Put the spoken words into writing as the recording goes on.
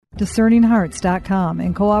DiscerningHearts.com,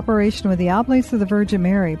 in cooperation with the Oblates of the Virgin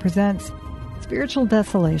Mary, presents Spiritual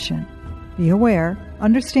Desolation. Be aware,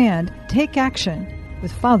 understand, take action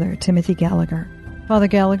with Father Timothy Gallagher. Father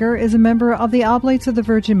Gallagher is a member of the Oblates of the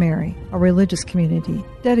Virgin Mary, a religious community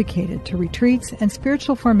dedicated to retreats and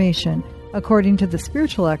spiritual formation according to the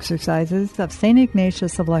spiritual exercises of St.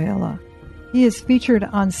 Ignatius of Loyola. He is featured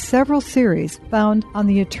on several series found on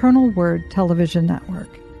the Eternal Word television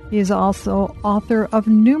network. He is also author of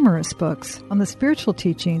numerous books on the spiritual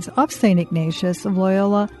teachings of St. Ignatius of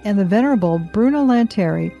Loyola and the Venerable Bruno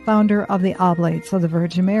Lanteri, founder of the Oblates of the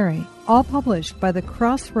Virgin Mary, all published by the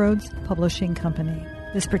Crossroads Publishing Company.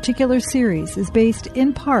 This particular series is based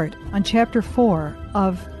in part on Chapter 4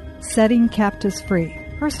 of Setting Captives Free,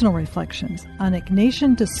 Personal Reflections on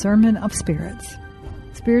Ignatian Discernment of Spirits.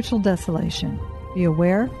 Spiritual Desolation. Be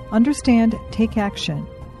aware, understand, take action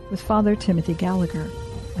with Father Timothy Gallagher.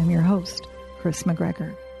 I'm your host, Chris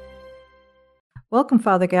McGregor. Welcome,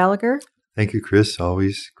 Father Gallagher. Thank you, Chris.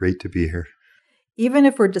 Always great to be here. Even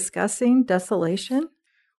if we're discussing desolation?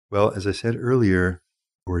 Well, as I said earlier,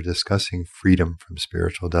 we're discussing freedom from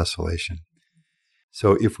spiritual desolation.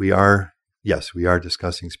 So if we are, yes, we are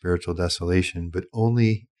discussing spiritual desolation, but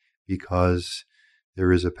only because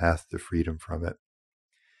there is a path to freedom from it.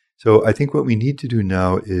 So I think what we need to do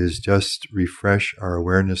now is just refresh our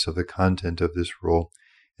awareness of the content of this rule,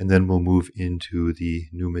 and then we'll move into the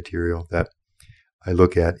new material that I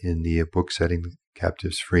look at in the book Setting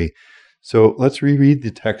Captives Free. So let's reread the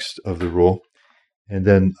text of the rule and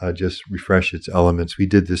then just refresh its elements. We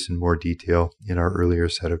did this in more detail in our earlier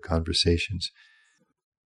set of conversations.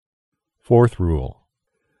 Fourth rule.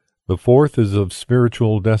 The fourth is of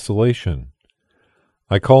spiritual desolation.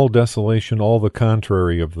 I call desolation all the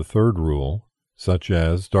contrary of the third rule, such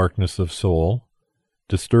as darkness of soul,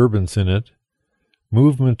 disturbance in it,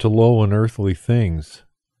 movement to low and earthly things,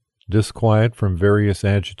 disquiet from various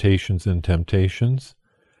agitations and temptations,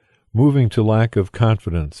 moving to lack of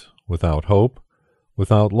confidence, without hope,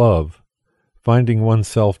 without love, finding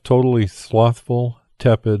oneself totally slothful,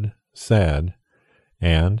 tepid, sad,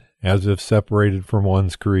 and as if separated from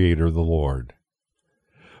one's Creator, the Lord.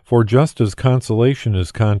 For just as consolation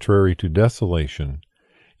is contrary to desolation,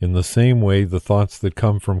 in the same way the thoughts that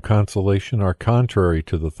come from consolation are contrary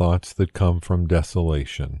to the thoughts that come from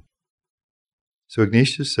desolation. So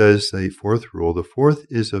Ignatius says the fourth rule, the fourth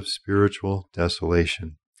is of spiritual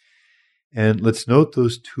desolation. And let's note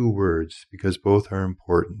those two words because both are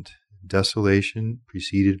important. Desolation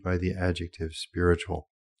preceded by the adjective spiritual.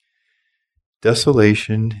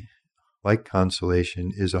 Desolation, like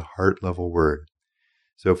consolation, is a heart-level word.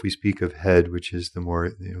 So if we speak of head, which is the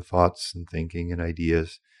more thoughts and thinking and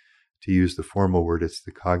ideas, to use the formal word, it's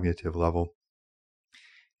the cognitive level.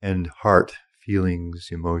 And heart, feelings,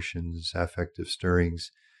 emotions, affective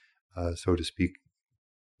stirrings, so to speak,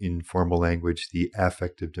 in formal language, the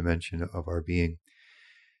affective dimension of our being.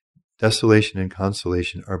 Desolation and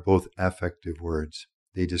consolation are both affective words.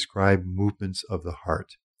 They describe movements of the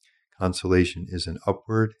heart. Consolation is an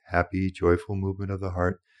upward, happy, joyful movement of the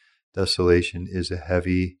heart. Desolation is a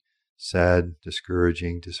heavy, sad,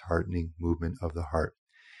 discouraging, disheartening movement of the heart.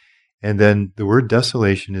 And then the word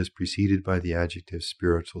desolation is preceded by the adjective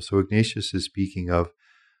spiritual. So Ignatius is speaking of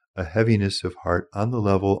a heaviness of heart on the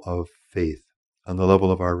level of faith, on the level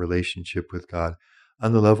of our relationship with God,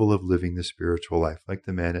 on the level of living the spiritual life, like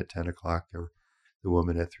the man at 10 o'clock or the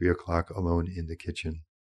woman at 3 o'clock alone in the kitchen.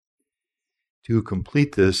 To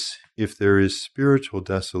complete this, if there is spiritual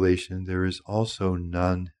desolation, there is also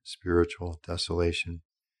non-spiritual desolation.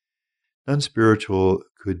 Non-spiritual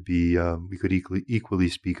could be, we could equally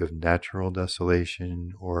speak of natural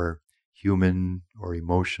desolation or human or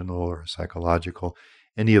emotional or psychological,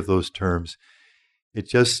 any of those terms.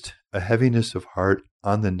 It's just a heaviness of heart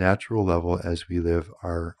on the natural level as we live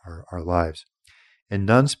our lives. And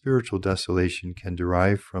non-spiritual desolation can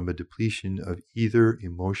derive from a depletion of either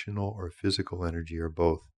emotional or physical energy or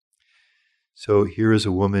both. So here is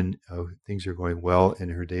a woman, things are going well in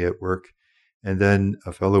her day at work, and then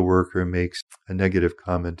a fellow worker makes a negative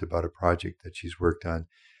comment about a project that she's worked on,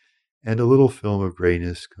 and a little film of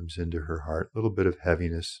grayness comes into her heart, a little bit of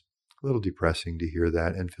heaviness, a little depressing to hear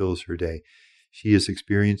that, and fills her day. She is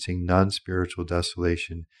experiencing non-spiritual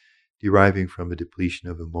desolation deriving from a depletion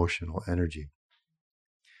of emotional energy.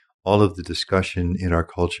 All of the discussion in our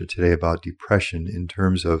culture today about depression in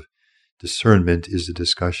terms of discernment is a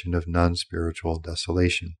discussion of non-spiritual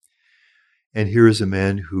desolation. And here is a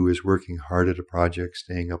man who is working hard at a project,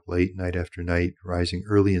 staying up late night after night, rising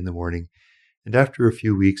early in the morning, and after a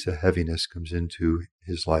few weeks, a heaviness comes into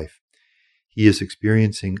his life. he is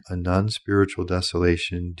experiencing a non-spiritual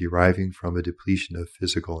desolation deriving from a depletion of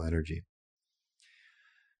physical energy.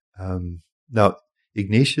 Now,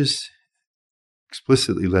 Ignatius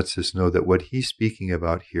explicitly lets us know that what he's speaking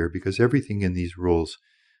about here, because everything in these rules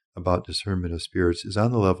about discernment of spirits is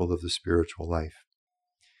on the level of the spiritual life,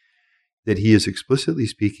 that he is explicitly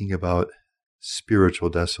speaking about spiritual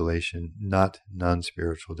desolation, not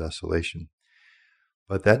non-spiritual desolation.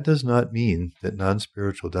 But that does not mean that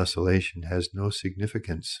non-spiritual desolation has no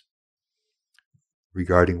significance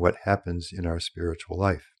regarding what happens in our spiritual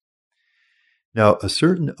life. Now, a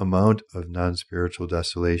certain amount of non-spiritual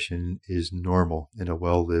desolation is normal in a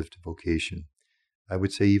well-lived vocation. I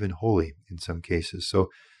would say even holy in some cases. So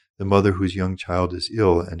the mother whose young child is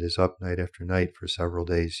ill and is up night after night for several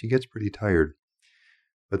days, she gets pretty tired.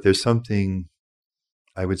 But there's something,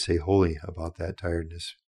 I would say, holy about that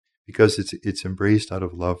tiredness, because it's embraced out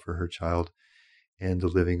of love for her child and the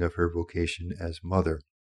living of her vocation as mother.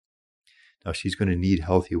 Now, she's going to need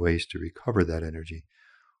healthy ways to recover that energy.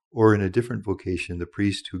 Or in a different vocation, the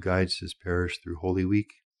priest who guides his parish through Holy Week,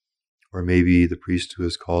 or maybe the priest who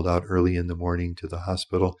is called out early in the morning to the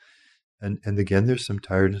hospital. And again, there's some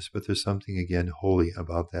tiredness, but there's something, again, holy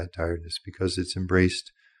about that tiredness, because it's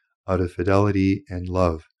embraced out of fidelity and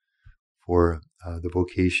love for the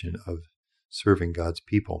vocation of serving God's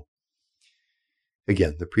people.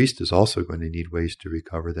 Again, the priest is also going to need ways to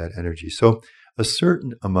recover that energy. So a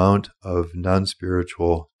certain amount of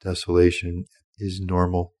non-spiritual desolation is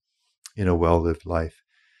normal in a well-lived life.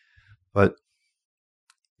 But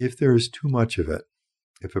if there is too much of it,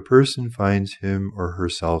 if a person finds him or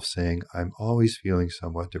herself saying, I'm always feeling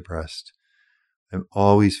somewhat depressed, I'm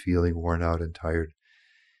always feeling worn out and tired,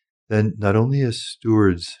 then not only as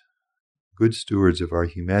stewards, good stewards of our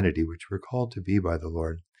humanity, which we're called to be by the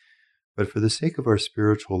Lord, but for the sake of our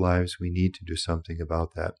spiritual lives, we need to do something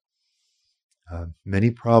about that.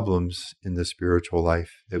 Many problems in the spiritual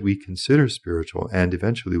life that we consider spiritual and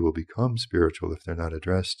eventually will become spiritual if they're not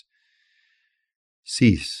addressed,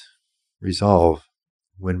 cease, resolve,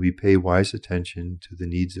 when we pay wise attention to the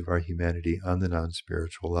needs of our humanity on the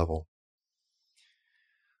non-spiritual level.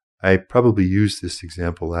 I probably used this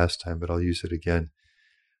example last time, but I'll use it again.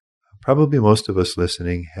 Probably most of us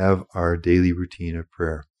listening have our daily routine of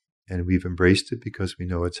prayer, and we've embraced it because we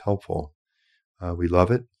know it's helpful. We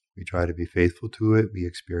love it. We try to be faithful to it. We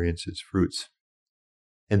experience its fruits.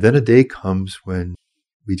 And then a day comes when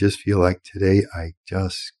we just feel like, today I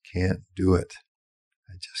just can't do it.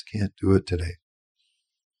 I just can't do it today.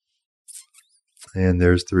 And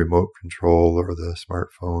there's the remote control or the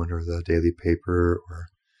smartphone or the daily paper or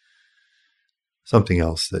something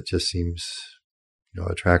else that just seems,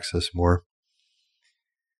 attracts us more.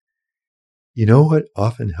 You know what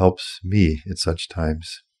often helps me at such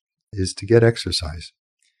times is to get exercise.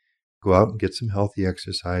 Go out and get some healthy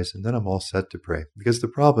exercise, and then I'm all set to pray. Because the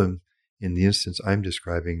problem in the instance I'm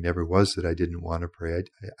describing never was that I didn't want to pray.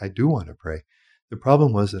 I do want to pray. The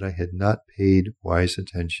problem was that I had not paid wise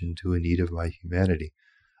attention to a need of my humanity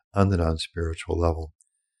on the non-spiritual level.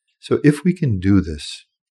 So if we can do this,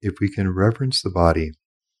 if we can reverence the body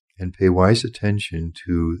and pay wise attention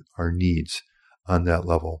to our needs on that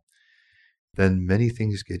level, then many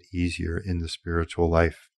things get easier in the spiritual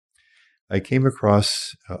life. I came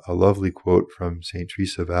across a lovely quote from St.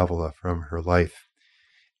 Teresa of Avila from her life,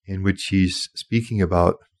 in which she's speaking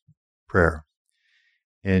about prayer.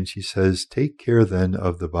 And she says, take care then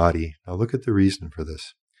of the body. Now look at the reason for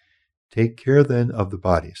this. Take care then of the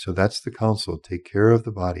body. So that's the counsel. Take care of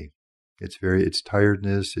the body. Its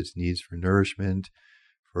tiredness, its needs for nourishment,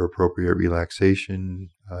 for appropriate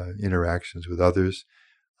relaxation, interactions with others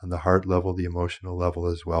on the heart level, the emotional level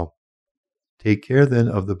as well. Take care then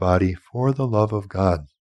of the body for the love of God.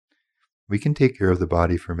 We can take care of the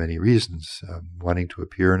body for many reasons, wanting to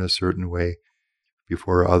appear in a certain way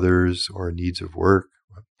before others or needs of work,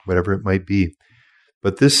 whatever it might be.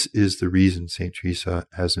 But this is the reason St. Teresa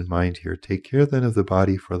has in mind here. Take care then of the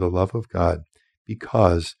body for the love of God,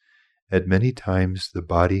 because at many times the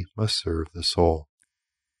body must serve the soul.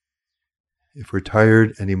 If we're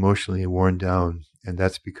tired and emotionally worn down, and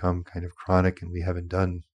that's become kind of chronic and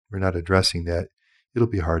we're not addressing that, it'll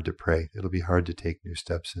be hard to pray. It'll be hard to take new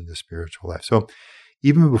steps in the spiritual life. So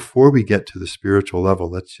even before we get to the spiritual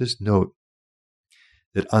level, let's just note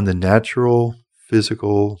that on the natural,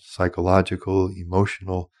 physical, psychological,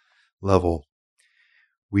 emotional level,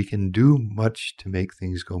 we can do much to make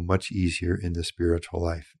things go much easier in the spiritual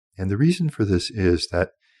life. And the reason for this is that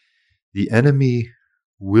the enemy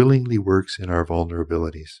willingly works in our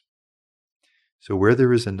vulnerabilities. So where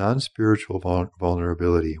there is a non-spiritual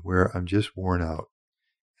vulnerability, where I'm just worn out,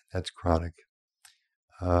 that's chronic.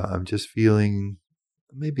 I'm just feeling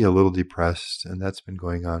maybe a little depressed, and that's been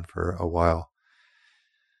going on for a while.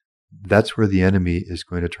 That's where the enemy is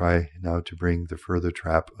going to try now to bring the further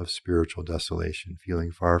trap of spiritual desolation,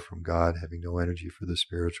 feeling far from God, having no energy for the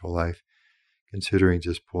spiritual life, considering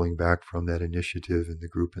just pulling back from that initiative in the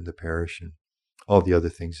group and the parish and all the other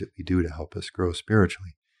things that we do to help us grow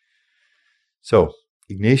spiritually. So,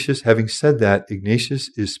 Ignatius, having said that, Ignatius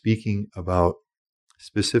is speaking about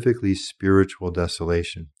specifically spiritual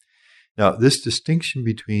desolation. Now, this distinction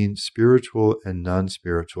between spiritual and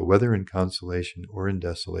non-spiritual, whether in consolation or in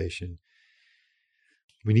desolation,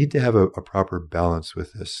 we need to have a proper balance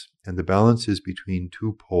with this. And the balance is between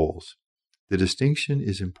two poles. The distinction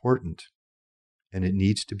is important, and it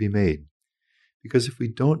needs to be made. Because if we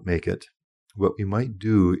don't make it, what we might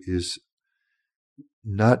do is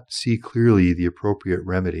not see clearly the appropriate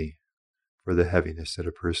remedy for the heaviness that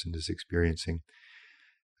a person is experiencing.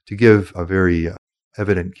 To give a very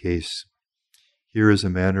evident case, here is a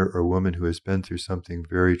man or woman who has been through something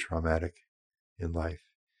very traumatic in life.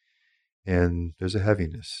 And there's a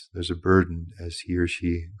heaviness, there's a burden as he or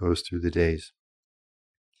she goes through the days.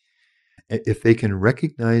 If they can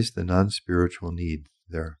recognize the non-spiritual need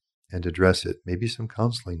there and address it, maybe some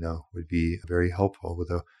counseling now would be very helpful with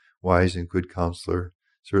a wise and good counselor,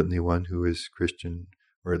 certainly one who is Christian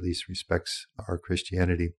or at least respects our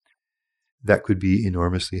Christianity. That could be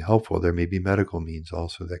enormously helpful. There may be medical means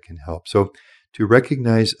also that can help. So to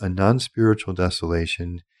recognize a non-spiritual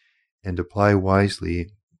desolation and apply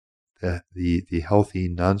wisely the healthy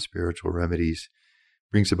non-spiritual remedies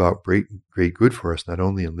brings about great good for us, not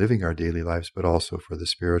only in living our daily lives, but also for the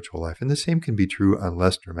spiritual life. And the same can be true on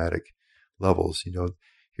less dramatic levels.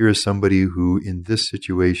 Here is somebody who in this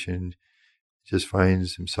situation just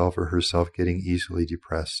finds himself or herself getting easily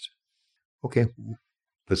depressed. Okay,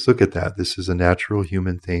 let's look at that. This is a natural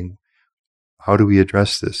human thing. How do we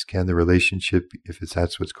address this? Can the relationship, if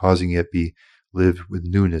that's what's causing it, be lived with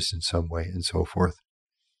newness in some way, and so forth?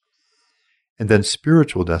 And then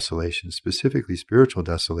spiritual desolation, specifically spiritual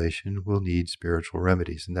desolation, will need spiritual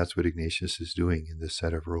remedies. And that's what Ignatius is doing in this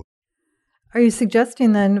set of rules. Are you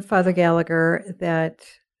suggesting then, Father Gallagher, that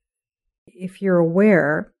if you're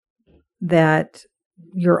aware that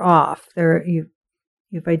you're off,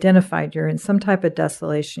 you've identified you're in some type of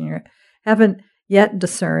desolation, you haven't yet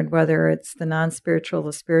discerned whether it's the non-spiritual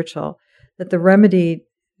or the spiritual, that the remedy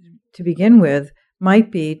to begin with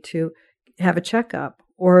might be to have a checkup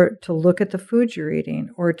or to look at the food you're eating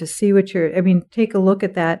or to see take a look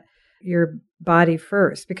at that, your body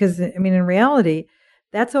first. Because, in reality,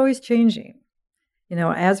 that's always changing.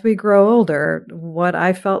 As we grow older, what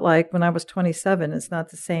I felt like when I was 27 is not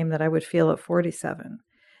the same that I would feel at 47.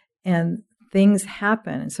 And things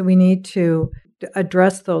happen. And so we need to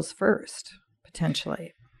address those first,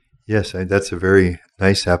 potentially. Yes, that's a very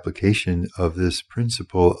nice application of this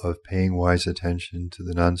principle of paying wise attention to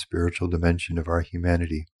the non-spiritual dimension of our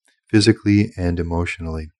humanity, physically and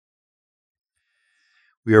emotionally.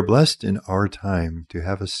 We are blessed in our time to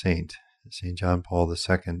have a saint, St. John Paul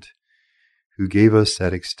II, who gave us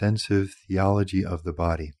that extensive theology of the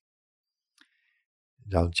body.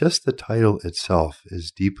 Now, just the title itself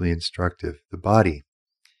is deeply instructive. The body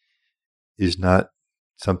is not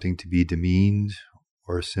something to be demeaned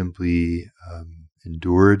or simply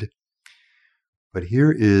endured. But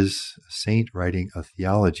here is a saint writing a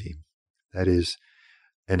theology, that is,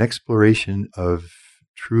 an exploration of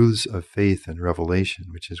truths of faith and revelation,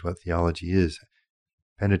 which is what theology is,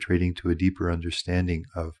 penetrating to a deeper understanding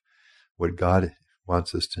of what God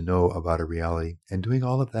wants us to know about a reality, and doing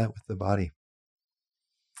all of that with the body.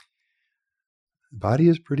 The body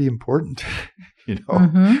is pretty important.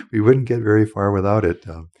 We wouldn't get very far without it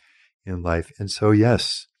in life. And so,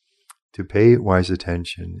 yes, to pay wise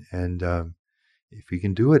attention. And if we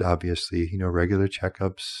can do it, obviously, regular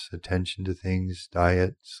checkups, attention to things,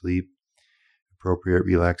 diet, sleep, appropriate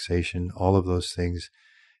relaxation, all of those things,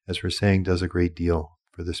 as we're saying, does a great deal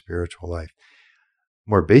for the spiritual life.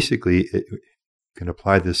 More basically, it can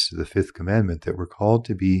apply this to the fifth commandment, that we're called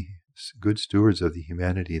to be good stewards of the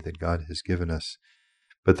humanity that God has given us.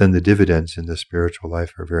 But then the dividends in the spiritual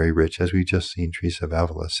life are very rich, as we've just seen Teresa of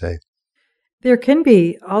Avila say. There can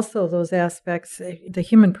be also those aspects, the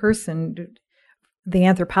human person, the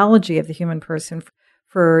anthropology of the human person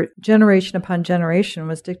for generation upon generation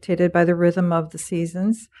was dictated by the rhythm of the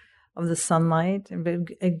seasons, of the sunlight, and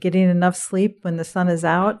getting enough sleep when the sun is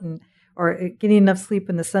out, or getting enough sleep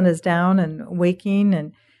when the sun is down, and waking.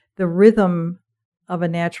 And the rhythm of a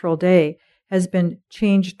natural day has been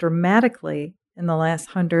changed dramatically in the last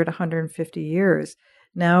 100, 150 years.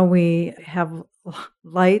 Now we have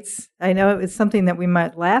lights. I know it's something that we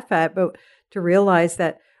might laugh at, but to realize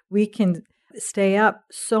that we can stay up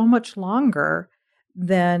so much longer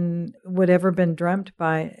than would ever been dreamt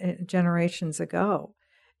by generations ago.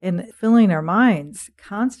 And filling our minds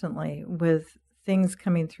constantly with things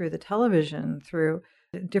coming through the television, through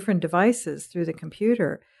different devices, through the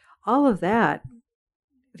computer, all of that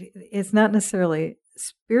is not necessarily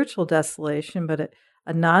spiritual desolation, but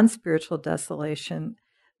a non-spiritual desolation.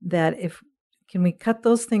 That can we cut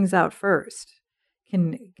those things out first?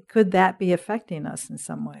 Could that be affecting us in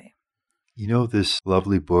some way? You know, this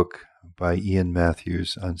lovely book by Ian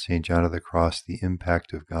Matthews on St. John of the Cross, The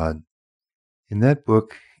Impact of God. In that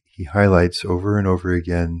book, he highlights over and over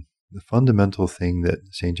again the fundamental thing that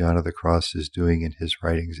St. John of the Cross is doing in his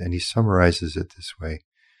writings, and he summarizes it this way: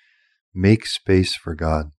 make space for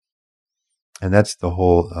God. And that's the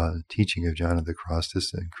whole teaching of John of the Cross,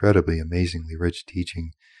 this incredibly, amazingly rich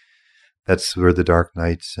teaching. That's where the dark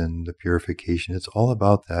nights and the purification, it's all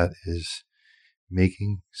about that, is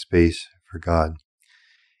making space for God.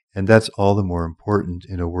 And that's all the more important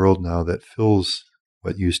in a world now that fills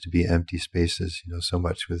what used to be empty spaces, so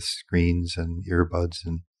much with screens and earbuds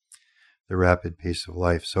and the rapid pace of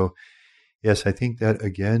life. So, yes, I think that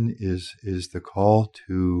again is the call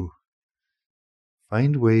to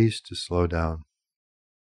find ways to slow down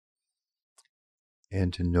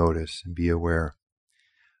and to notice and be aware.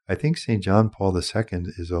 I think St. John Paul II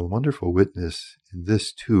is a wonderful witness in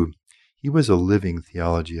this too. He was a living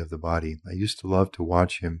theology of the body. I used to love to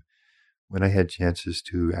watch him when I had chances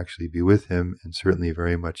to actually be with him, and certainly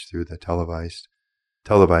very much through the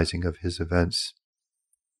televising of his events.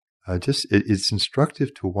 It's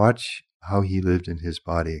instructive to watch how he lived in his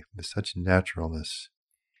body with such naturalness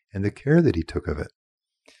and the care that he took of it.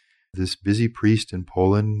 This busy priest in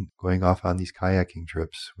Poland going off on these kayaking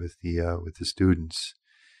trips with the students,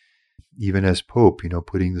 even as Pope,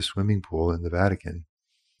 putting the swimming pool in the Vatican,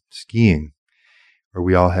 skiing, or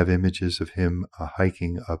we all have images of him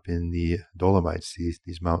hiking up in the Dolomites,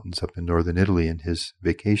 these mountains up in northern Italy, in his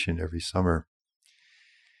vacation every summer.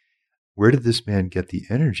 Where did this man get the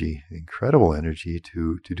energy, incredible energy,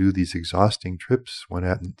 to do these exhausting trips when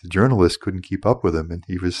the journalist couldn't keep up with him? And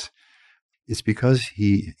it's because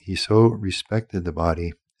he so respected the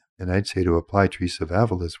body. And I'd say, to apply Teresa of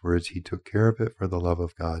Avila's words, he took care of it for the love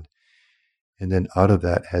of God. And then out of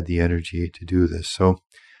that had the energy to do this. So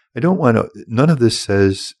I don't want to, none of this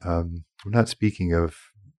says, we're not speaking of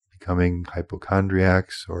becoming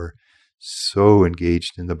hypochondriacs or so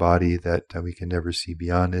engaged in the body that we can never see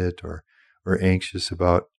beyond it, or anxious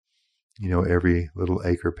about, every little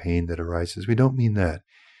ache or pain that arises. We don't mean that.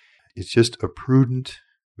 It's just a prudent,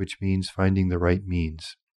 which means finding the right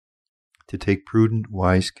means to take prudent,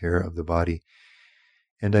 wise care of the body.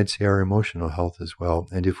 And I'd say our emotional health as well.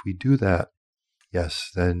 And if we do that,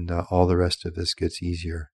 yes, then all the rest of this gets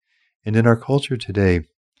easier. And in our culture today,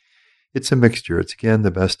 it's a mixture. It's, again,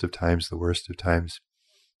 the best of times, the worst of times.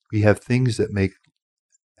 We have things that make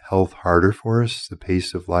health harder for us, the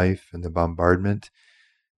pace of life and the bombardment.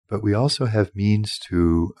 But we also have means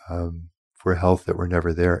for health that were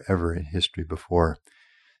never there ever in history before.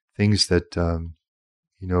 Things that,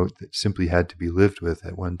 that simply had to be lived with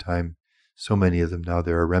at one time. So many of them now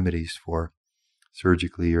there are remedies for,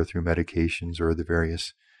 surgically or through medications or the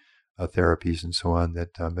various therapies and so on that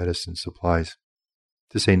medicine supplies,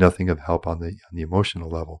 to say nothing of help on the emotional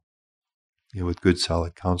level, with good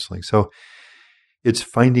solid counseling. So it's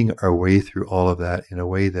finding our way through all of that in a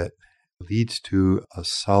way that leads to a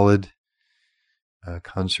solid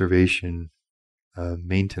conservation,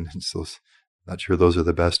 maintenance. Not sure those are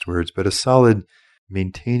the best words, but a solid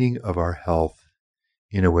maintaining of our health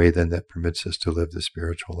in a way then that permits us to live the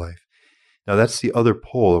spiritual life. Now, that's the other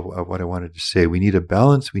pole of what I wanted to say. We need a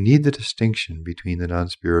balance. We need the distinction between the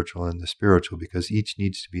non-spiritual and the spiritual, because each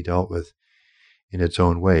needs to be dealt with in its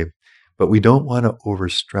own way. But we don't want to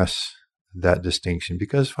overstress that distinction,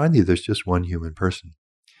 because finally there's just one human person.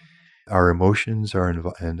 Our emotions are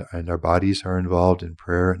and our bodies are involved in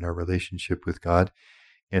prayer and our relationship with God,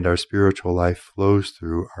 and our spiritual life flows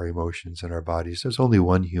through our emotions and our bodies. There's only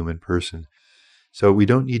one human person. So we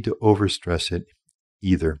don't need to overstress it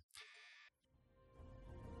either.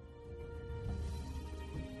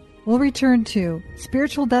 We'll return to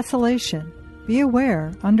Spiritual Desolation. Be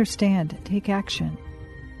aware, understand, take action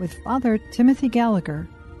with Father Timothy Gallagher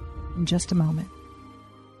in just a moment.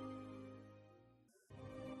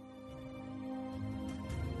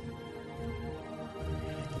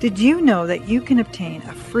 Did you know that you can obtain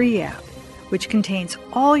a free app which contains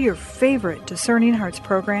all your favorite Discerning Hearts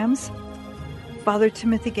programs? Father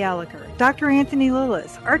Timothy Gallagher, Dr. Anthony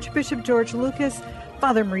Lillis, Archbishop George Lucas,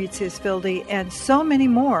 Father Maurizio Sfildi, and so many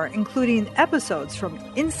more, including episodes from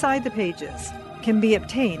Inside the Pages, can be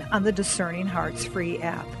obtained on the Discerning Hearts free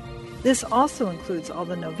app. This also includes all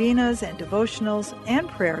the novenas and devotionals and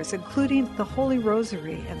prayers, including the Holy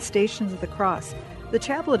Rosary and Stations of the Cross, the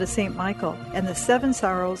Chaplet of St. Michael, and the Seven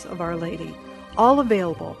Sorrows of Our Lady, all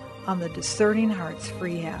available on the Discerning Hearts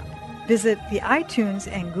free app. Visit the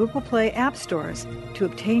iTunes and Google Play app stores to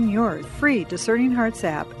obtain your free Discerning Hearts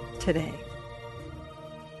app today.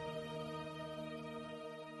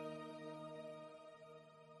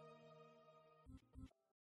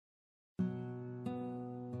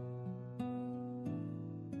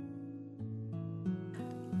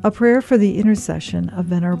 A prayer for the intercession of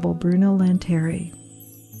Venerable Bruno Lanteri.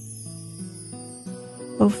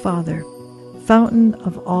 O Father, fountain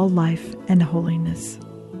of all life and holiness,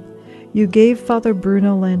 you gave Father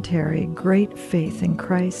Bruno Lanteri great faith in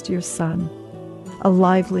Christ your Son, a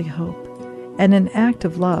lively hope, and an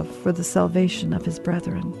active love for the salvation of his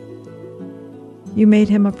brethren. You made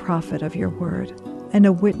him a prophet of your word and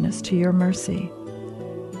a witness to your mercy.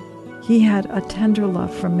 He had a tender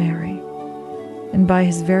love for Mary, and by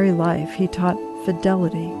his very life he taught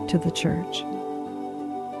fidelity to the Church.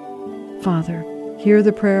 Father, hear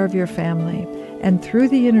the prayer of your family, and through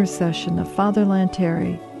the intercession of Father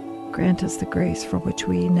Lanteri, grant us the grace for which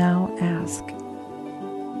we now ask.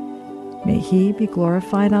 May he be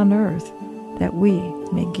glorified on earth, that we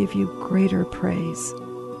may give you greater praise.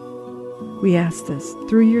 We ask this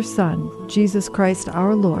through your Son, Jesus Christ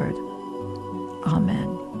our Lord.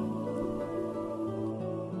 Amen.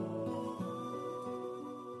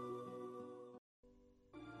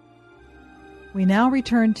 We now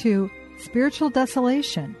return to Spiritual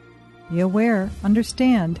Desolation. Be aware,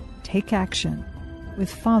 understand, take action with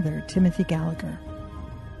Father Timothy Gallagher.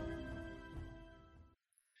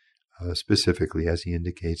 Specifically, as he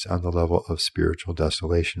indicates, on the level of spiritual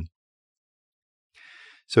desolation.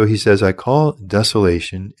 So he says, I call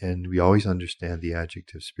desolation, and we always understand the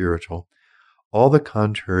adjective spiritual, all the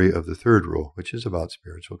contrary of the third rule, which is about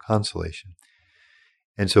spiritual consolation.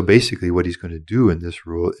 And so basically what he's going to do in this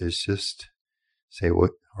rule is just say, well,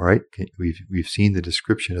 all right, we've seen the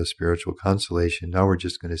description of spiritual consolation. Now we're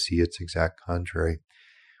just going to see its exact contrary,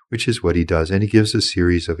 which is what he does. And he gives a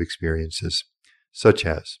series of experiences, such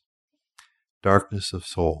as darkness of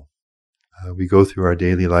soul. We go through our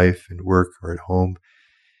daily life and work or at home,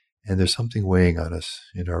 and there's something weighing on us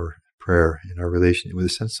in our prayer, in our relation, with a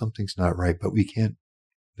sense something's not right, but we can't,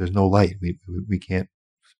 there's no light. We can't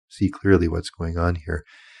see clearly what's going on here.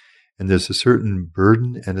 And there's a certain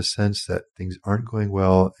burden and a sense that things aren't going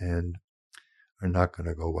well and are not going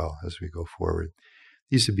to go well as we go forward.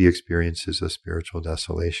 These would be experiences of spiritual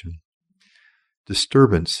desolation.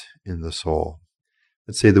 Disturbance in the soul.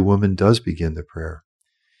 Let's say the woman does begin the prayer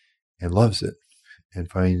and loves it and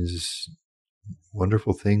finds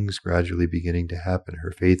wonderful things gradually beginning to happen.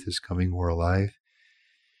 Her faith is coming more alive.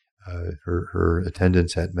 Her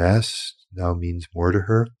attendance at Mass now means more to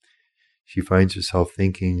her. She finds herself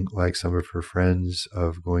thinking, like some of her friends,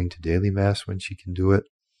 of going to daily Mass when she can do it,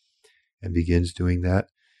 and begins doing that.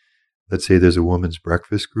 Let's say there's a woman's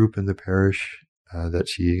breakfast group in the parish that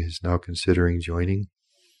she is now considering joining.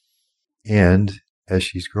 And as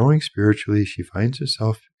she's growing spiritually, she finds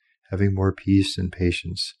herself having more peace and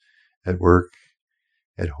patience at work,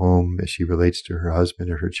 at home, as she relates to her husband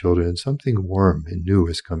or her children, and something warm and new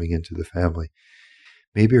is coming into the family.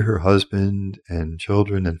 Maybe her husband and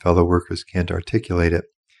children and fellow workers can't articulate it,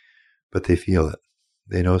 but they feel it.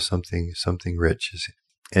 They know something rich is,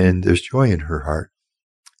 and there's joy in her heart.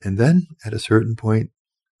 And then at a certain point,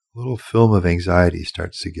 a little film of anxiety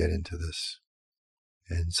starts to get into this.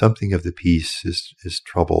 And something of the peace is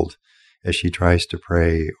troubled as she tries to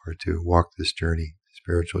pray or to walk this journey,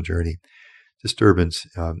 spiritual journey. Disturbance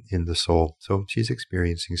in the soul. So she's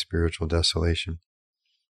experiencing spiritual desolation.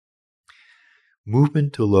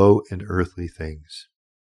 Movement to low and earthly things.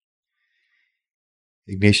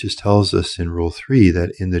 Ignatius tells us in Rule 3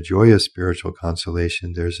 that in the joy of spiritual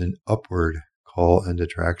consolation, there's an upward call and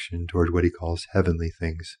attraction toward what he calls heavenly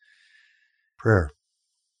things. Prayer,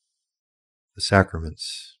 the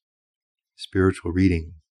sacraments, spiritual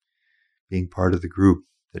reading, being part of the group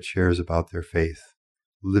that shares about their faith,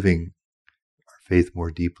 living our faith more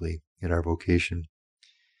deeply in our vocation.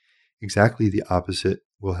 Exactly the opposite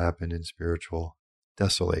will happen in spiritual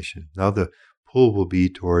desolation. Now the pull will be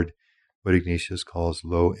toward what Ignatius calls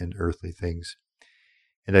low and earthly things.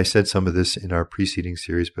 And I said some of this in our preceding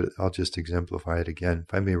series, but I'll just exemplify it again,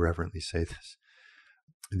 if I may reverently say this.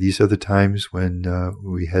 These are the times when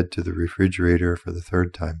we head to the refrigerator for the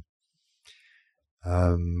third time,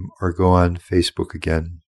 or go on Facebook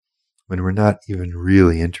again when we're not even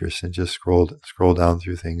really interested and just scroll down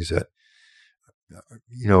through things that,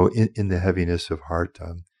 in the heaviness of heart,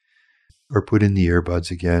 or put in the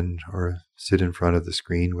earbuds again, or sit in front of the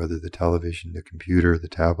screen, whether the television, the computer, the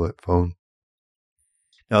tablet, phone.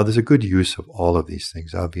 Now, there's a good use of all of these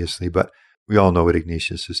things, obviously, but we all know what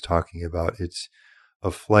Ignatius is talking about. It's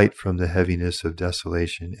a flight from the heaviness of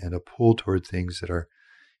desolation and a pull toward things that are,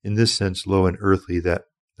 in this sense, low and earthly, that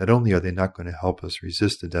not only are they not going to help us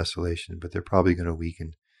resist the desolation, but they're probably going to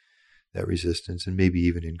weaken that resistance and maybe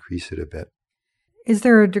even increase it a bit. Is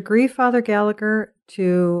there a degree, Father Gallagher,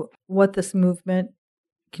 to what this movement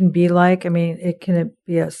can be like? I mean, can it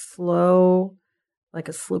be a slow, like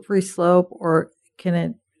a slippery slope, or can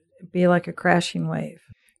it be like a crashing wave?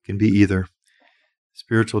 It can be either.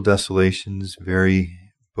 Spiritual desolations vary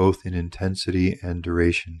both in intensity and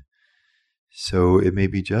duration. So it may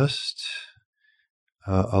be just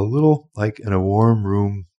a little like in a warm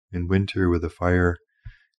room in winter with a fire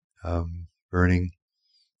burning,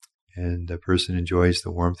 and a person enjoys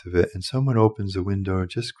the warmth of it, and someone opens a window,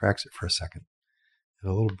 just cracks it for a second, and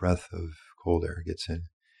a little breath of cold air gets in.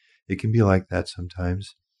 It can be like that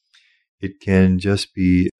sometimes. It can just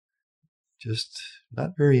be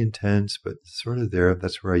not very intense, but sort of there.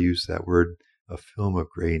 That's where I use that word, a film of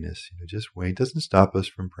grayness. Just wait. It doesn't stop us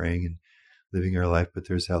from praying and living our life, but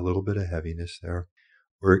there's that little bit of heaviness there.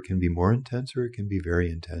 Or it can be more intense, or it can be very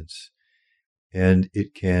intense. And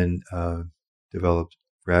it can develop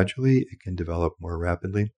gradually. It can develop more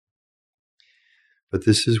rapidly. But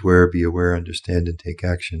this is where be aware, understand, and take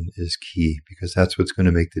action is key, because that's what's going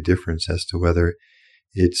to make the difference as to whether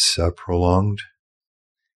it's prolonged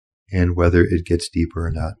and whether it gets deeper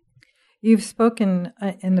or not. You've spoken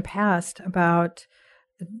in the past about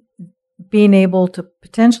being able to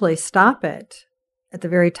potentially stop it at the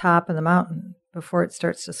very top of the mountain before it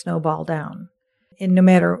starts to snowball down. And no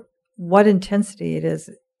matter what intensity it is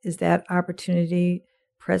that opportunity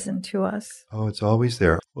present to us? Oh, it's always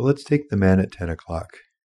there. Well, let's take the man at 10 o'clock,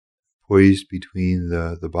 poised between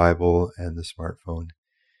the Bible and the smartphone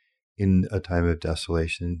in a time of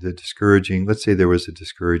desolation. Let's say there was a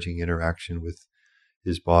discouraging interaction with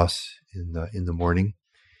his boss in the morning,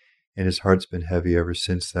 and his heart's been heavy ever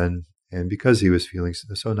since then. And because he was feeling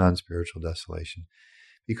so non-spiritual desolation,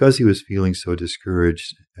 because he was feeling so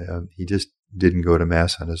discouraged, he just didn't go to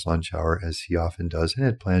Mass on his lunch hour, as he often does, and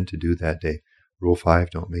had planned to do that day. Rule 5,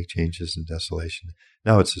 don't make changes in desolation.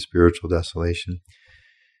 Now it's a spiritual desolation.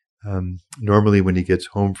 Normally when he gets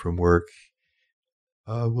home from work,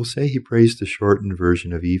 we'll say he prays the shortened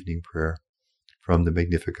version of evening prayer from the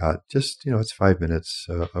Magnificat. Just, it's 5 minutes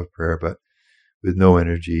of prayer, but with no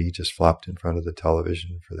energy. He just flopped in front of the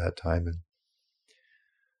television for that time.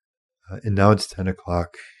 And now it's 10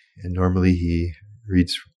 o'clock, and normally he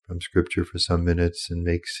reads from Scripture for some minutes and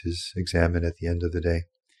makes his examen at the end of the day.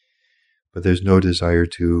 But there's no desire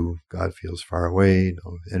to. God feels far away,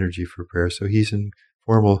 no energy for prayer. So he's in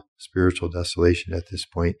formal spiritual desolation at this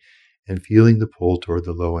point, and feeling the pull toward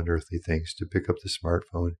the low and earthly things, to pick up the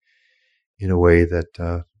smartphone in a way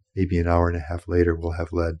that maybe an hour and a half later will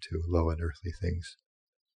have led to low and earthly things.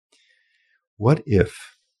 What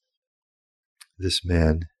if this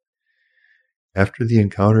man, after the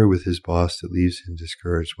encounter with his boss that leaves him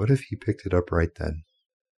discouraged, what if he picked it up right then?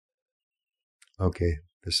 Okay,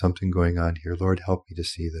 there's something going on here. Lord, help me to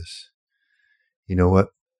see this. You know what?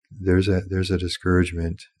 There's a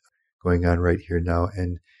discouragement going on right here now,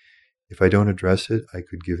 and if I don't address it, I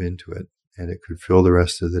could give in to it, and it could fill the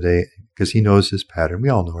rest of the day, because he knows his pattern. We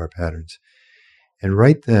all know our patterns. And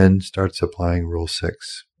right then starts applying Rule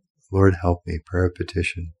 6. Lord, help me, prayer of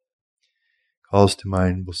petition. Calls to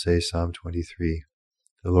mind, we'll say Psalm 23.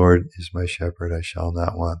 The Lord is my shepherd, I shall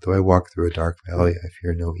not want. Though I walk through a dark valley, I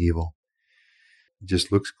fear no evil. It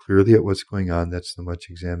just looks clearly at what's going on. That's the much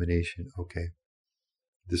examination. Okay,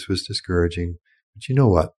 this was discouraging, but you know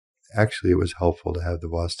what? Actually, it was helpful to have the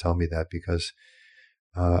boss tell me that, because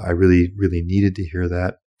I really, really needed to hear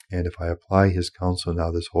that. And if I apply his counsel now,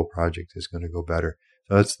 this whole project is going to go better.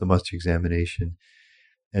 So that's the much examination.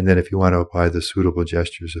 And then if you want to apply the suitable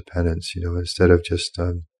gestures of penance, instead of just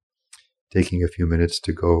taking a few minutes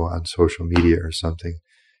to go on social media or something,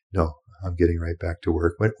 no, I'm getting right back to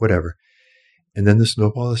work, whatever. And then the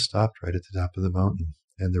snowball is stopped right at the top of the mountain.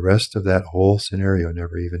 And the rest of that whole scenario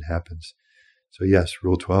never even happens. So yes,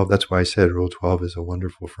 Rule 12, that's why I said Rule 12 is a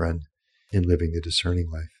wonderful friend in living the discerning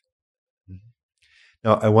life.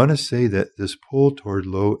 Now, I want to say that this pull toward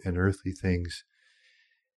low and earthly things,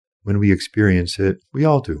 when we experience it, we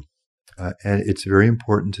all do. And it's very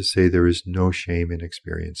important to say there is no shame in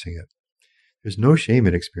experiencing it. There's no shame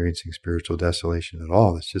in experiencing spiritual desolation at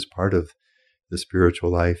all. It's just part of the spiritual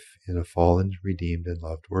life in a fallen, redeemed, and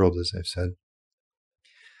loved world, as I've said.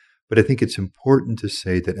 But I think it's important to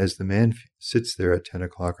say that as the man sits there at 10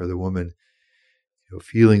 o'clock, or the woman,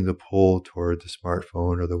 feeling the pull toward the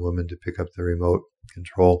smartphone, or the woman to pick up the remote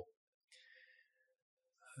control,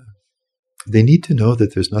 they need to know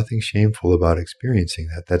that there's nothing shameful about experiencing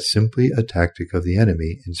that. That's simply a tactic of the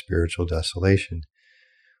enemy in spiritual desolation.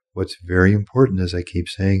 What's very important, as I keep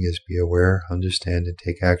saying, is be aware, understand, and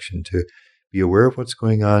take action. To be aware of what's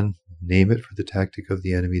going on, name it for the tactic of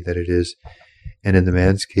the enemy that it is, and in the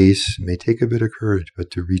man's case, it may take a bit of courage, but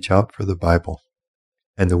to reach out for the Bible,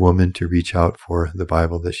 and the woman to reach out for the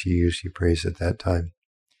Bible that she usually prays at that time.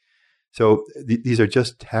 So these are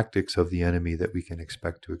just tactics of the enemy that we can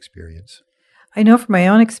expect to experience. I know from my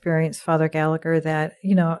own experience, Father Gallagher, that,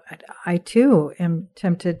 I too am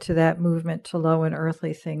tempted to that movement to low and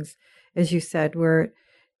earthly things, as you said, where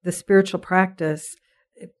the spiritual practice,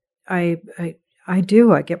 I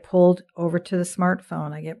get pulled over to the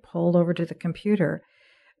smartphone. I get pulled over to the computer.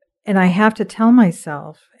 And I have to tell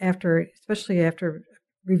myself, especially after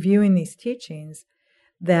reviewing these teachings,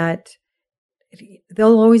 that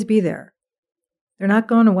they'll always be there. They're not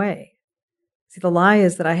going away. See, the lie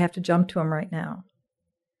is that I have to jump to them right now.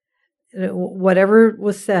 Whatever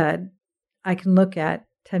was said, I can look at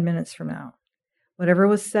 10 minutes from now. Whatever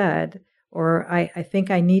was said, or I think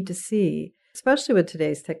I need to see, especially with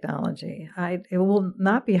today's technology, it will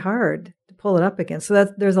not be hard to pull it up again. So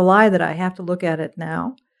there's a lie that I have to look at it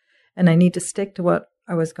now, and I need to stick to what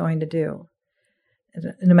I was going to do,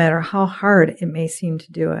 no matter how hard it may seem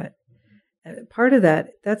to do it. Part of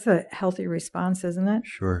that's a healthy response, isn't it?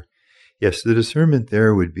 Sure. Yes, the discernment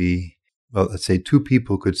there would be, well, let's say two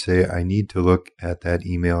people could say, I need to look at that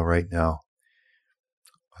email right now.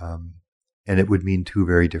 And it would mean two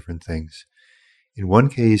very different things. In one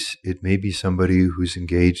case, it may be somebody who's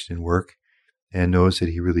engaged in work and knows that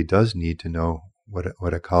he really does need to know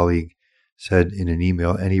what a colleague said in an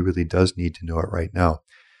email, and he really does need to know it right now.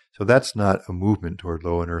 So that's not a movement toward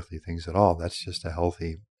low and earthly things at all. That's just a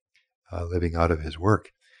healthy living out of his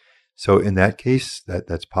work. So in that case,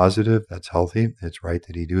 that's positive, that's healthy, it's right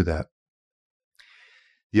that he do that.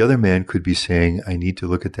 The other man could be saying, I need to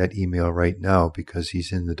look at that email right now because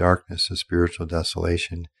he's in the darkness of spiritual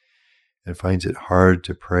desolation and finds it hard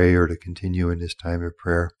to pray or to continue in his time of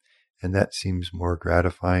prayer. And that seems more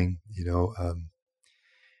gratifying,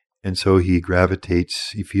 and so he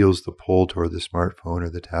feels the pull toward the smartphone or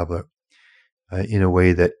the tablet in a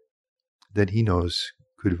way that he knows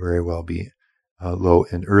could very well be low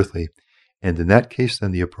and earthly. And in that case,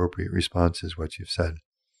 then the appropriate response is what you've said.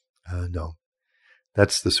 No.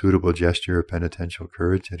 That's the suitable gesture of penitential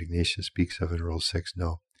courage that Ignatius speaks of in Rule 6.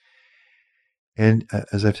 No. And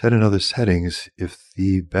as I've said in other settings, if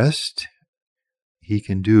the best he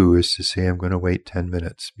can do is to say, I'm going to wait 10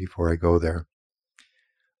 minutes before I go there,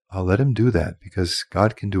 I'll let him do that, because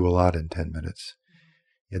God can do a lot in 10 minutes.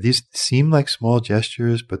 Yeah, these seem like small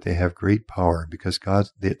gestures, but they have great power because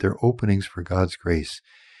they're openings for God's grace.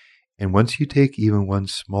 And once you take even one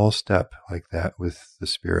small step like that with the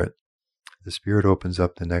Spirit opens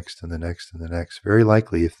up the next and the next and the next. Very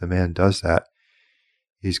likely, if the man does that,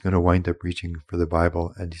 he's going to wind up reaching for the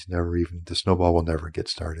Bible, and the snowball will never get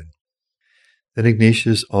started. Then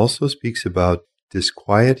Ignatius also speaks about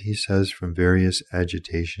disquiet, he says, from various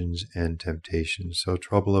agitations and temptations. So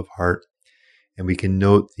trouble of heart. And we can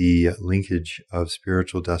note the linkage of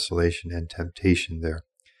spiritual desolation and temptation there.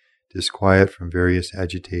 Disquiet from various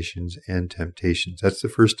agitations and temptations. That's the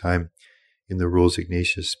first time in the rules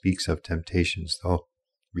Ignatius speaks of temptations. They'll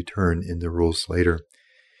return in the rules later.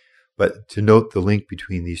 But to note the link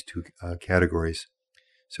between these two categories,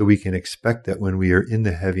 so we can expect that when we are in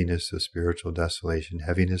the heaviness of spiritual desolation,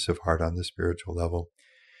 heaviness of heart on the spiritual level,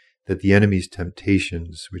 that the enemy's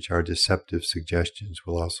temptations, which are deceptive suggestions,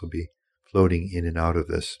 will also be floating in and out of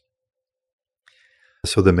this.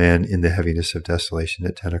 So the man in the heaviness of desolation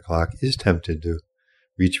at 10 o'clock is tempted to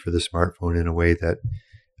reach for the smartphone in a way that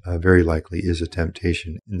very likely is a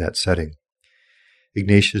temptation in that setting.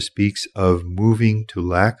 Ignatius speaks of moving to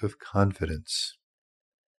lack of confidence.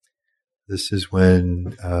 This is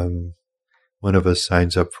when one of us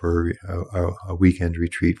signs up for a weekend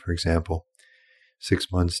retreat, for example, 6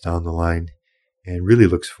 months down the line, and really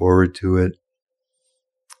looks forward to it.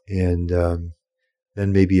 And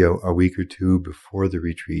then maybe a week or two before the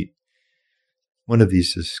retreat, one of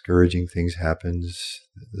these discouraging things happens.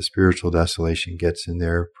 The spiritual desolation gets in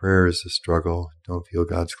there. Prayer is a struggle. Don't feel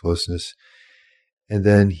God's closeness. And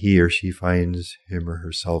then he or she finds him or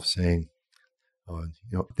herself saying,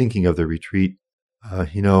 thinking of the retreat,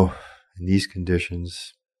 in these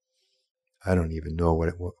conditions, I don't even know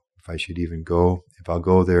if I should even go. If I'll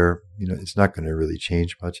go there, it's not going to really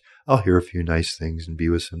change much. I'll hear a few nice things and be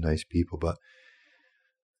with some nice people, but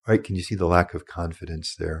right, can you see the lack of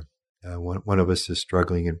confidence there? One of us is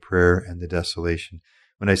struggling in prayer and the desolation.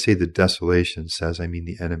 When I say the desolation says, I mean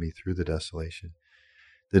the enemy through the desolation.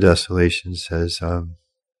 The desolation says,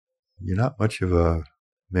 you're not much of a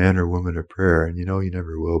man or woman of prayer, and you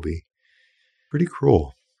never will be. Pretty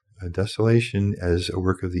cruel. Desolation as a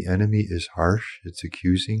work of the enemy is harsh, it's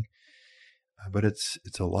accusing, but it's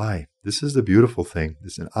a lie. This is the beautiful thing.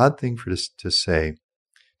 It's an odd thing for us to say,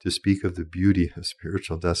 to speak of the beauty of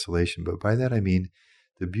spiritual desolation, but by that I mean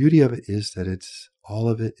the beauty of it is that all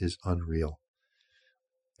of it is unreal.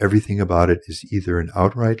 Everything about it is either an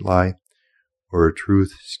outright lie or a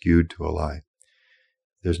truth skewed to a lie.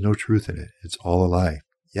 There's no truth in it. It's all a lie.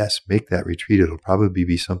 Yes, make that retreat. It'll probably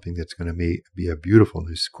be something that's going to be a beautiful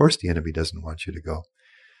news. Of course, the enemy doesn't want you to go.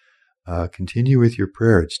 Continue with your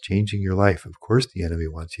prayer. It's changing your life. Of course, the enemy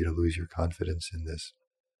wants you to lose your confidence in this.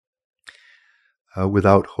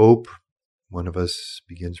 Without hope, one of us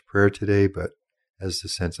begins prayer today, but as the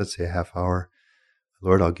sense, let's say a half hour,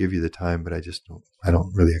 Lord, I'll give you the time, but I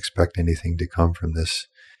don't really expect anything to come from this.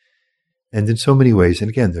 And in so many ways, and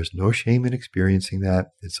again, there's no shame in experiencing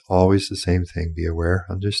that. It's always the same thing. Be aware,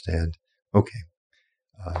 understand. Okay.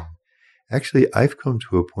 Actually, I've come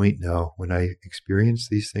to a point now when I experience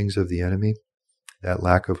these things of the enemy, that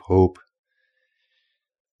lack of hope,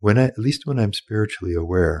 at least when I'm spiritually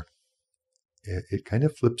aware, it kind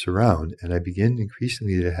of flips around, and I begin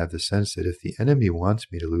increasingly to have the sense that if the enemy wants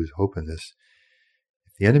me to lose hope in this,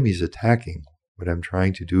 if the enemy is attacking what I'm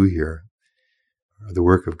trying to do here, or the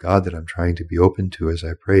work of God that I'm trying to be open to as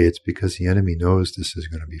I pray, it's because the enemy knows this is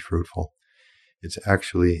going to be fruitful. It's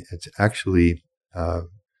actually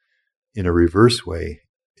in a reverse way,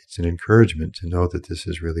 it's an encouragement to know that this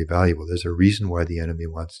is really valuable. There's a reason why the enemy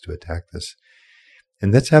wants to attack this.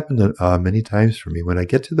 And that's happened many times for me. When I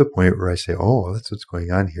get to the point where I say, oh, that's what's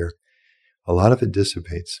going on here, a lot of it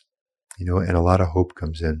dissipates, and a lot of hope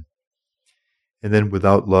comes in. And then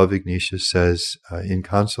without love, Ignatius says, in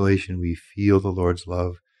consolation, we feel the Lord's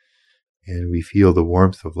love, and we feel the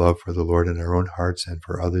warmth of love for the Lord in our own hearts and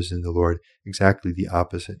for others in the Lord. Exactly the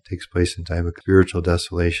opposite takes place in time of spiritual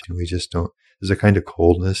desolation. We just don't, there's a kind of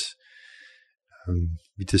coldness.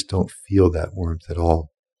 We just don't feel that warmth at all.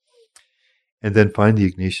 And then finally,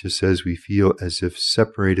 Ignatius says we feel as if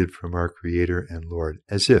separated from our Creator and Lord.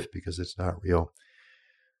 As if, because it's not real.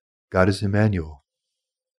 God is Emmanuel.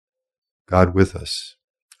 God with us.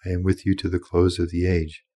 I am with you to the close of the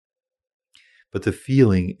age. But the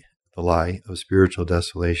feeling, the lie of spiritual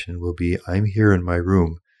desolation will be, I'm here in my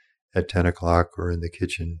room at 10 o'clock or in the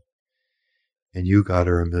kitchen, and you, God,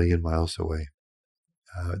 are 1,000,000 miles away.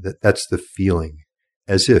 That's the feeling.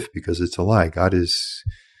 As if, because it's a lie. God is,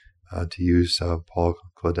 to use Paul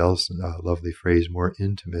Claudel's lovely phrase, more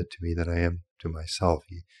intimate to me than I am to myself.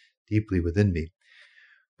 He's deeply within me.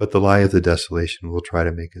 But the lie of the desolation will try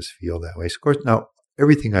to make us feel that way. So of course, now,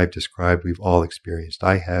 everything I've described, we've all experienced.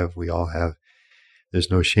 I have, we all have. There's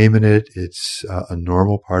no shame in it. It's a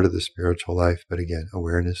normal part of the spiritual life. But again,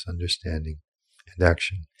 awareness, understanding, and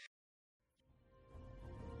action.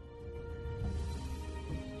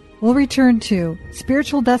 We'll return to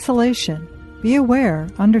Spiritual Desolation. Be aware,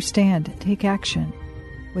 understand, take action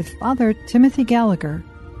with Father Timothy Gallagher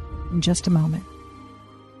in just a moment.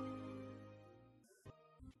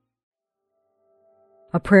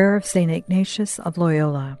 A prayer of St. Ignatius of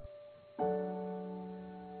Loyola.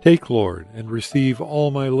 Take, Lord, and receive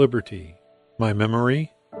all my liberty, my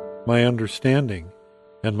memory, my understanding,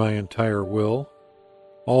 and my entire will,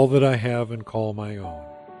 all that I have and call my own.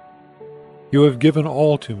 You have given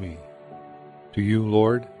all to me. To you,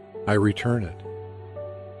 Lord, I return it.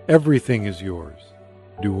 Everything is yours.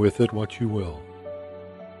 Do with it what you will.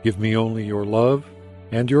 Give me only your love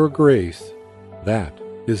and your grace. That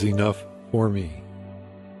is enough for me.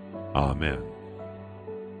 Amen.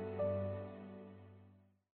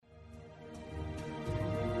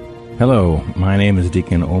 Hello, my name is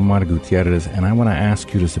Deacon Omar Gutierrez, and I want to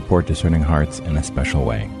ask you to support Discerning Hearts in a special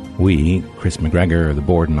way. We, Chris McGregor, the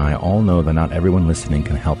board, and I all know that not everyone listening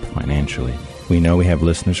can help financially. We know we have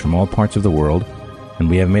listeners from all parts of the world, and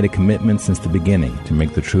we have made a commitment since the beginning to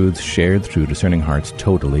make the truths shared through Discerning Hearts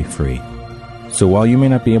totally free. So while you may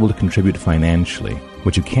not be able to contribute financially,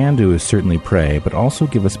 what you can do is certainly pray, but also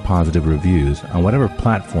give us positive reviews on whatever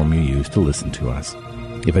platform you use to listen to us.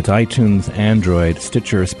 If it's iTunes, Android,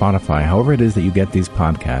 Stitcher, Spotify, however it is that you get these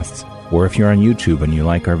podcasts, or if you're on YouTube and you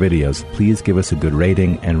like our videos, please give us a good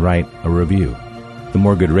rating and write a review. The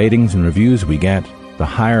more good ratings and reviews we get, the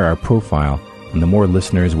higher our profile, and the more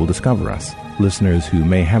listeners will discover us. listeners who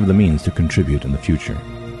may have the means to contribute in the future.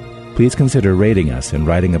 Please consider rating us and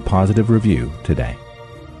writing a positive review today.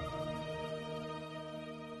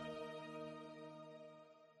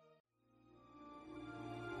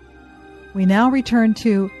 We now return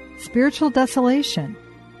to Spiritual Desolation.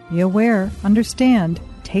 Be aware, understand,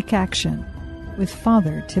 take action with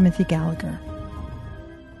Father Timothy Gallagher.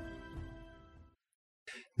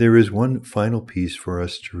 There is one final piece for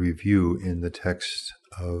us to review in the text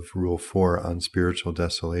of Rule 4 on spiritual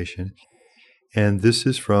desolation, and this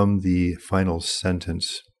is from the final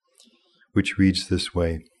sentence, which reads this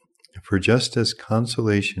way: "For just as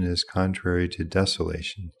consolation is contrary to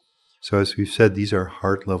desolation," so as we've said, these are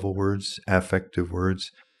heart-level words, affective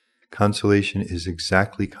words. Consolation is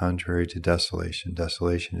exactly contrary to desolation.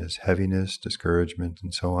 Desolation is heaviness, discouragement,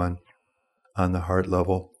 and so on the heart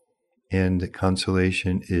level. And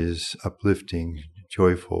consolation is uplifting,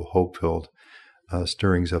 joyful, hope-filled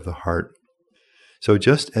stirrings of the heart. So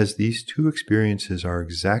just as these two experiences are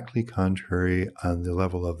exactly contrary on the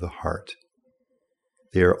level of the heart,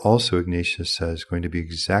 they are also, Ignatius says, going to be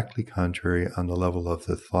exactly contrary on the level of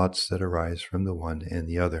the thoughts that arise from the one and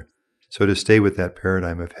the other. So to stay with that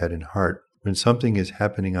paradigm of head and heart, when something is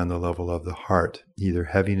happening on the level of the heart, either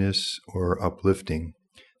heaviness or uplifting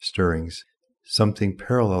stirrings, something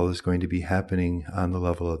parallel is going to be happening on the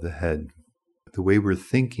level of the head. The way we're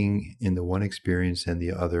thinking in the one experience and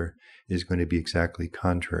the other is going to be exactly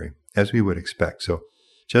contrary, as we would expect. So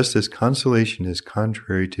just as consolation is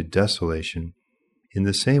contrary to desolation, in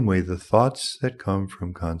the same way the thoughts that come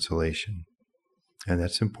from consolation, and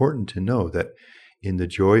that's important to know that in the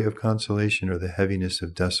joy of consolation or the heaviness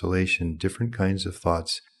of desolation, different kinds of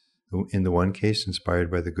thoughts, in the one case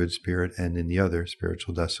inspired by the good spirit, and in the other,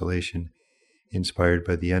 spiritual desolation, inspired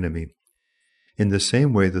by the enemy. In the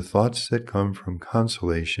same way, the thoughts that come from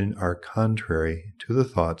consolation are contrary to the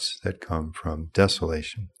thoughts that come from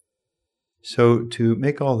desolation. So to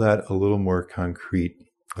make all that a little more concrete,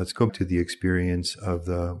 let's go to the experience of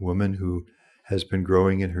the woman who has been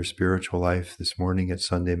growing in her spiritual life this morning at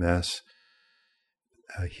Sunday Mass.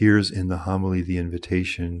 Hears in the homily the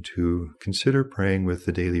invitation to consider praying with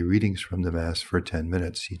the daily readings from the Mass for 10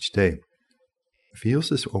 minutes each day.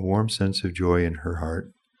 Feels a warm sense of joy in her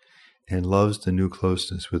heart and loves the new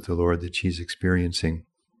closeness with the Lord that she's experiencing,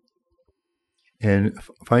 and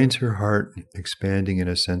finds her heart expanding in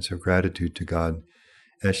a sense of gratitude to God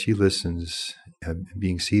as she listens,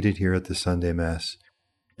 being seated here at the Sunday Mass.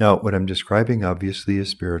 Now, what I'm describing obviously is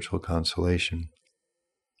spiritual consolation.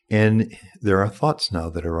 And there are thoughts now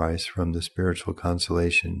that arise from the spiritual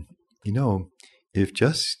consolation. If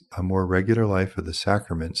just a more regular life of the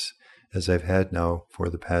sacraments, as I've had now for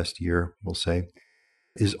the past year, we'll say,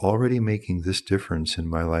 is already making this difference in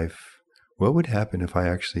my life, what would happen if I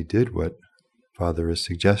actually did what Father is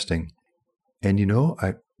suggesting? And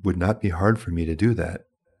it would not be hard for me to do that.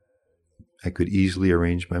 I could easily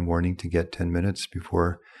arrange my morning to get 10 minutes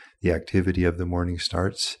before the activity of the morning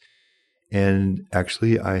starts. And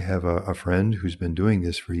actually, I have a friend who's been doing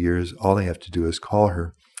this for years. All I have to do is call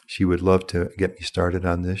her. She would love to get me started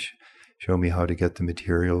on this, show me how to get the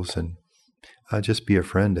materials, and just be a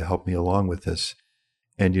friend to help me along with this.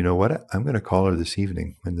 And you know what? I'm going to call her this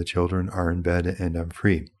evening when the children are in bed and I'm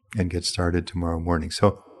free, and get started tomorrow morning.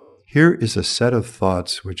 So here is a set of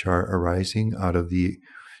thoughts which are arising out of the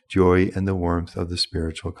joy and the warmth of the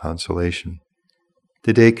spiritual consolation.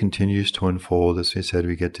 The day continues to unfold. As I said,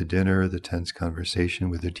 we get to dinner, the tense conversation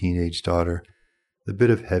with her teenage daughter, the bit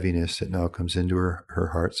of heaviness that now comes into her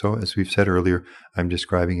heart. So as we've said earlier, I'm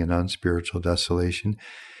describing a non-spiritual desolation.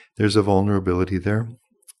 There's a vulnerability there,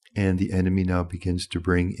 and the enemy now begins to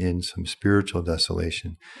bring in some spiritual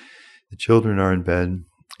desolation. The children are in bed.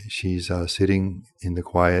 She's sitting in the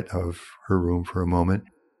quiet of her room for a moment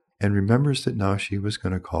and remembers that now she was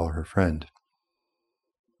going to call her friend.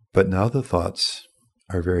 But now the thoughts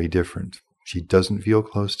are very different. She doesn't feel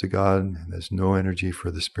close to God, and there's no energy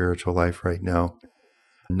for the spiritual life right now.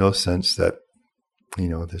 No sense that,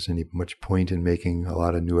 there's any much point in making a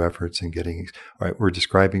lot of new efforts and getting... All right, we're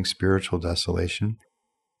describing spiritual desolation.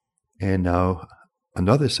 And now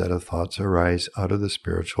another set of thoughts arise out of the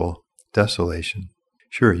spiritual desolation.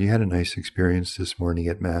 Sure, you had a nice experience this morning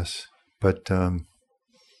at Mass, but,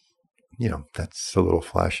 that's a little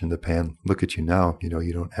flash in the pan. Look at you now. You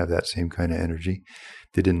don't have that same kind of energy.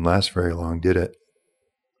 It didn't last very long, did it?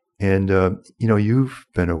 And, you've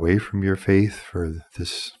been away from your faith for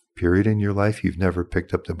this period in your life. You've never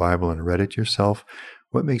picked up the Bible and read it yourself.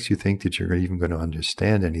 What makes you think that you're even going to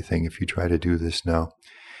understand anything if you try to do this now?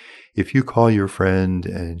 If you call your friend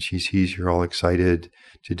and she sees you're all excited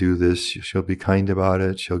to do this, she'll be kind about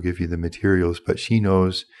it. She'll give you the materials, but she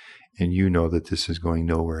knows and you know that this is going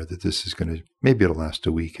nowhere, that this is going to, maybe it'll last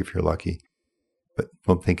a week if you're lucky, but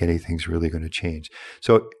don't think anything's really going to change.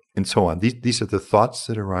 So, and so on. These are the thoughts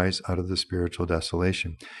that arise out of the spiritual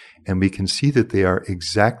desolation. And we can see that they are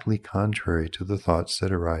exactly contrary to the thoughts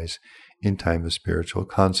that arise in time of spiritual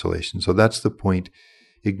consolation. So that's the point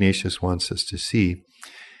Ignatius wants us to see.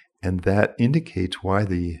 And that indicates why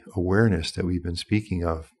the awareness that we've been speaking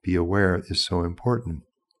of, be aware, is so important.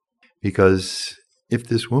 Because if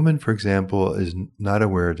this woman, for example, is not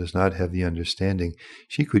aware, does not have the understanding,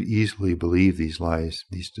 she could easily believe these lies,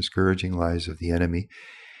 these discouraging lies of the enemy,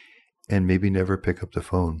 and maybe never pick up the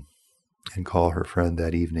phone and call her friend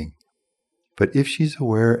that evening. But if she's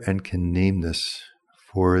aware and can name this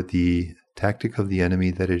for the tactic of the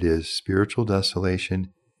enemy that it is, spiritual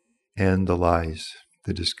desolation, and the lies,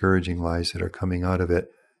 the discouraging lies that are coming out of it,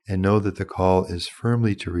 and know that the call is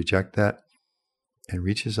firmly to reject that, and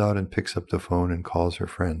reaches out and picks up the phone and calls her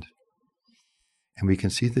friend. And we can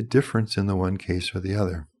see the difference in the one case or the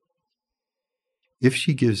other. If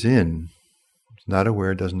she gives in, is not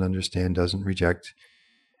aware, doesn't understand, doesn't reject,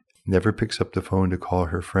 never picks up the phone to call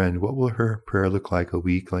her friend, what will her prayer look like a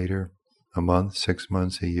week later, a month, 6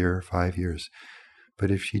 months, a year, 5 years? But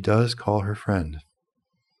if she does call her friend,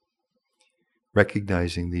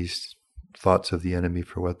 recognizing these thoughts of the enemy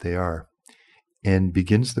for what they are, and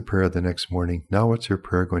begins the prayer the next morning, now what's her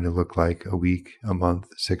prayer going to look like a week, a month,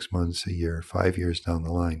 6 months, a year, 5 years down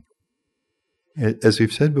the line? As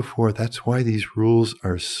we've said before, that's why these rules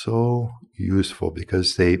are so useful,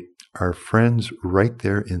 because they are friends right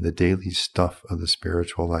there in the daily stuff of the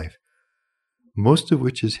spiritual life, most of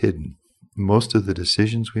which is hidden. Most of the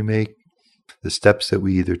decisions we make, the steps that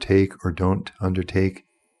we either take or don't undertake,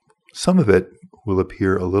 some of it will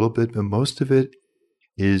appear a little bit, but most of it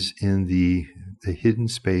is in the hidden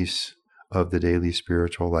space of the daily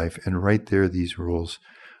spiritual life. And right there, these rules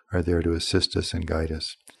are there to assist us and guide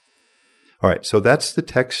us. All right, so that's the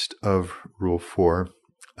text of Rule 4.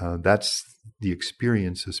 That's the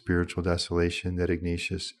experience of spiritual desolation that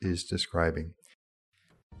Ignatius is describing.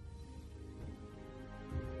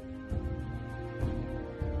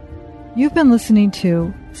 You've been listening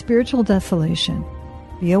to Spiritual Desolation.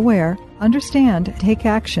 Be aware, understand, take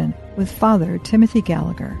action with Father Timothy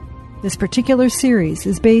Gallagher. This particular series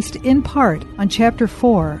is based in part on Chapter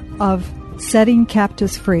 4 of Setting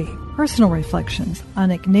Captives Free, Personal Reflections on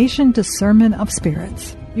Ignatian Discernment of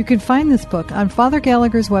Spirits. You can find this book on Father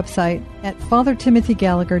Gallagher's website at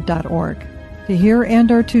fathertimothygallagher.org. To hear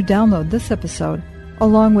and or to download this episode,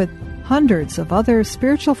 along with hundreds of other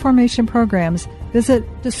spiritual formation programs, visit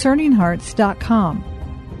discerninghearts.com.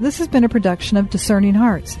 This has been a production of Discerning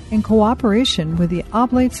Hearts in cooperation with the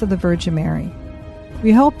Oblates of the Virgin Mary.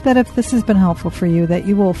 We hope that if this has been helpful for you, that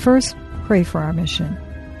you will first pray for our mission.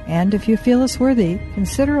 And if you feel us worthy,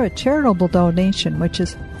 consider a charitable donation, which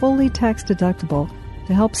is fully tax deductible,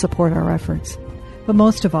 to help support our efforts. But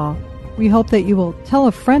most of all, we hope that you will tell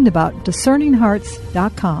a friend about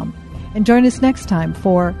discerninghearts.com and join us next time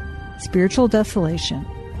for Spiritual Desolation.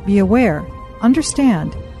 Be aware,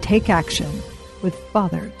 understand, take action with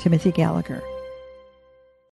Father Timothy Gallagher.